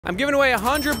I'm giving away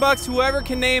 $100 to whoever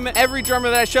can name every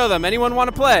drummer that I show them. Anyone want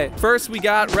to play? First, we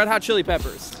got Red Hot Chili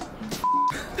Peppers.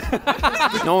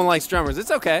 No one likes drummers.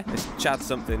 It's okay. It's Chad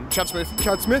something. Chad Smith.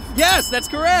 Chad Smith? Yes, that's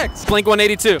correct. Blink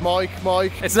 182.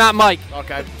 Mike. It's not Mike.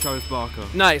 Okay. Travis Barker.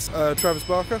 Nice. Travis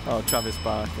Barker? Oh, Travis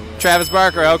Barker. Yeah. Travis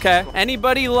Barker, okay.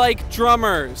 Anybody like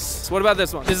drummers? What about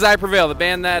this one? This is I Prevail, the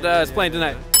band that is playing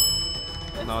tonight.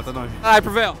 No, I don't know. I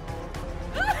Prevail.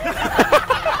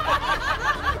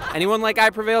 Anyone like I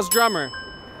Prevail's drummer?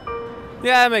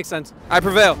 Yeah, that makes sense. I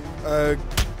Prevail. I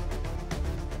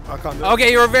can't do it. Okay,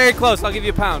 you were very close. I'll give you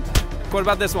a pound. What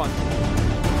about this one?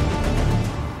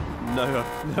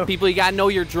 No. People, you gotta know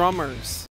your drummers.